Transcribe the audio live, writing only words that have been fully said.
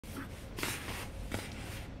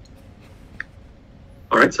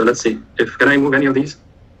right, so let's see. Can I move any of these?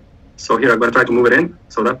 So here I'm going to try to move it in.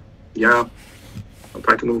 So that, yeah, I'll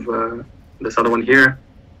try to move this other one here.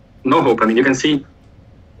 No hope. I mean, you can see,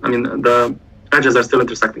 I mean, the edges are still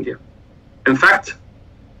intersecting here. In fact,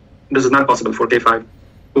 this is not possible for K5.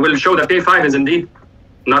 We will show that K5 is indeed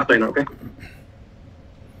not planar, okay?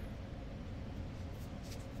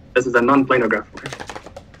 This is a non-planar graph, okay?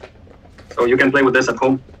 So you can play with this at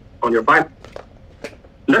home on your file.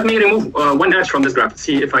 Let me remove one edge from this graph,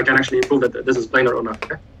 see if I can actually prove that this is planar or not,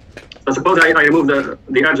 okay? So suppose I remove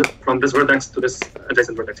the edge from this vertex to this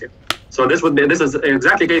adjacent vertex here. So this is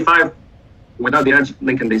exactly K5 without the edge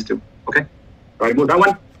linking these two, okay? So I remove that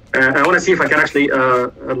one. I want to see if I can actually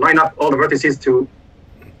line up all the vertices to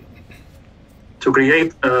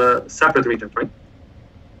create separate regions, right?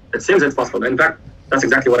 It seems it's possible. In fact, that's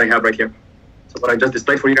exactly what I have right here. So what I just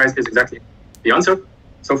displayed for you guys is exactly the answer.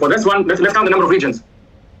 So for this one, let's count the number of regions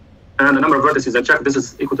and the number of vertices and check if this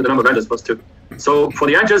is equal to the number of edges plus 2. So for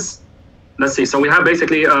the edges, let's see. So we have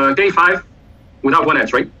basically K5 without one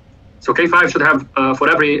edge, right? So K5 should have for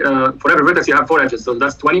every vertex you have 4 edges. So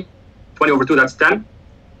that's 20. 20 over 2, that's 10.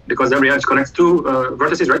 Because every edge connects 2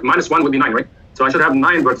 vertices, right? Minus 1 would be 9, right? So I should have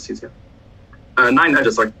 9 vertices here. 9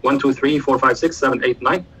 edges, sorry. 1, 2, 3, 4, 5, 6, 7, 8,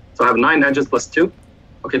 9. So I have 9 edges plus 2.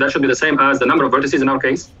 Okay, that should be the same as the number of vertices in our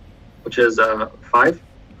case, which is 5,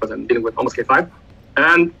 because I'm dealing with almost K5.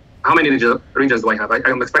 And how many regions do I have?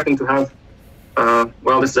 I'm expecting to have,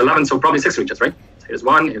 well, this is 11, so probably 6 regions, right? So here's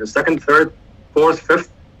 1, here's 2nd, 3rd, 4th, 5th,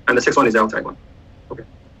 and the 6th one is the outside one. Okay,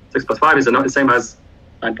 6 plus 5 is the same as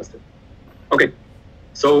 9 plus 2. Okay,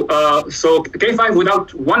 so K5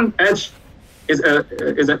 without one edge is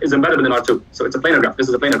embedded within R2. So it's a planar graph. This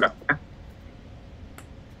is a planar graph. Okay?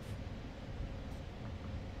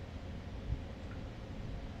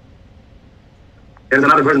 Here's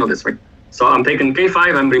another version of this, right? So I'm taking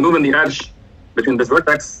K5, I'm removing the edge between this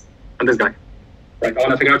vertex and this guy. Right, I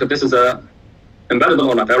want to figure out if this is embeddable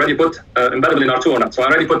or not. I already put embeddable in R2 or not. So I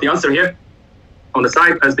already put the answer here on the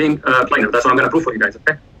side as being planar. That's what I'm going to prove for you guys,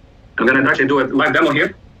 okay? I'm going to actually do a live demo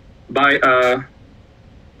here by,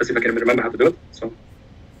 let's see if I can remember how to do it. So